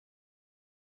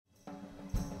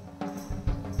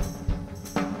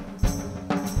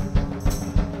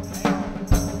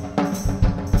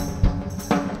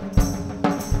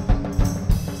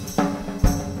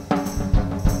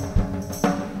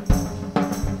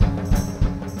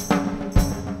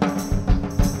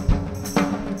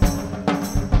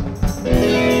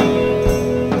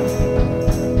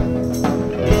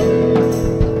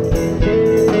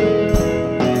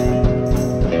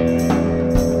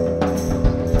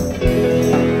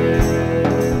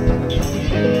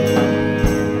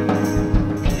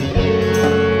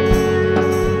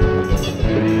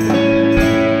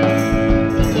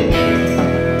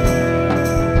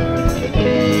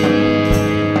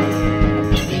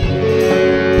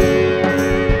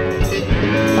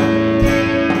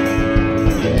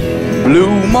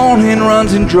Blue morning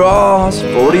runs and draws,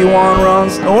 41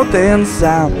 runs north and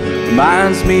south.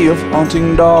 Reminds me of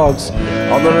hunting dogs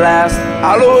on the last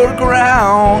hallowed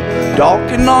ground.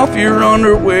 Docking off your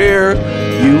underwear,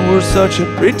 you were such a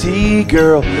pretty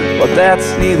girl, but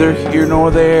that's neither here nor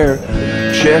there.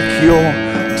 Check your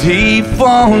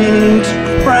defunct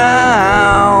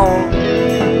crown.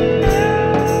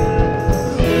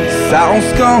 South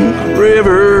Skunk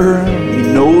River,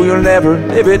 you know you'll never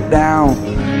live it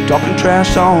down. Talking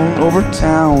trash all over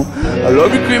town. I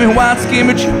love your creamy white skin,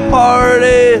 but your heart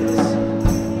is.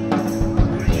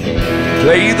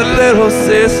 Play the little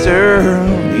sister,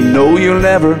 you know you'll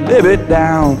never live it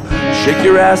down. Shake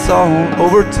your ass all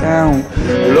over town.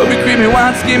 I love your creamy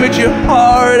white skin, but your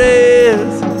heart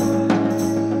is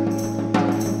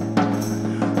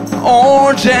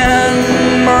orange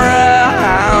and brown.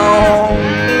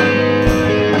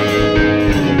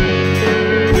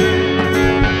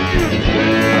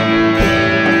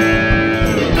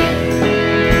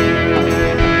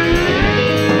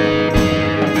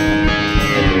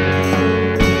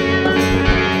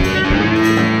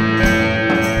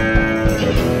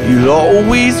 You'll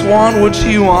always want what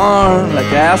you want,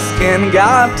 like asking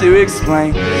God to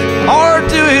explain. Hard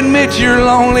to admit you're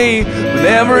lonely when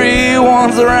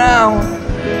everyone's around.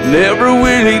 Never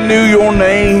really knew your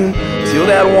name till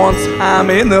that one time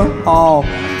in the hall.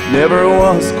 Never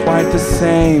was quite the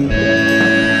same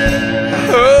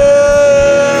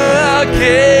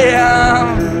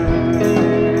again.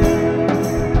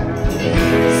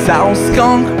 South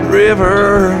Skunk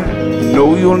River, you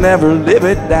know you'll never live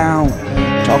it down.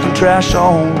 Talking trash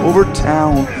all over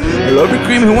town. I love your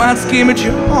creamy white skin, but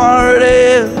your heart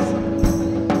is.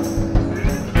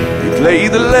 You play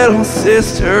the little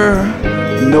sister,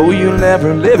 you know you'll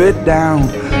never live it down.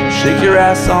 Shake your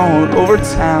ass all over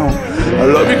town. I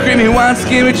love your creamy white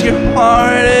skin, but your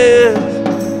heart is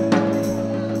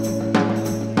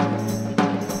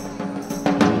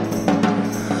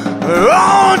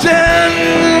orange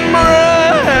and brown.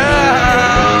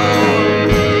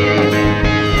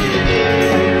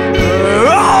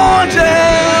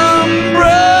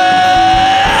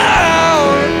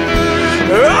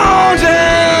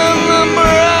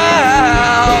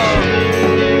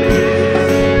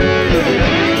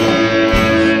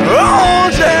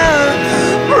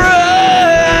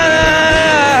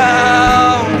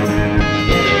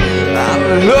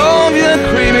 Love your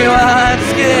creamy white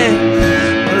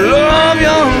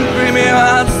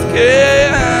skin.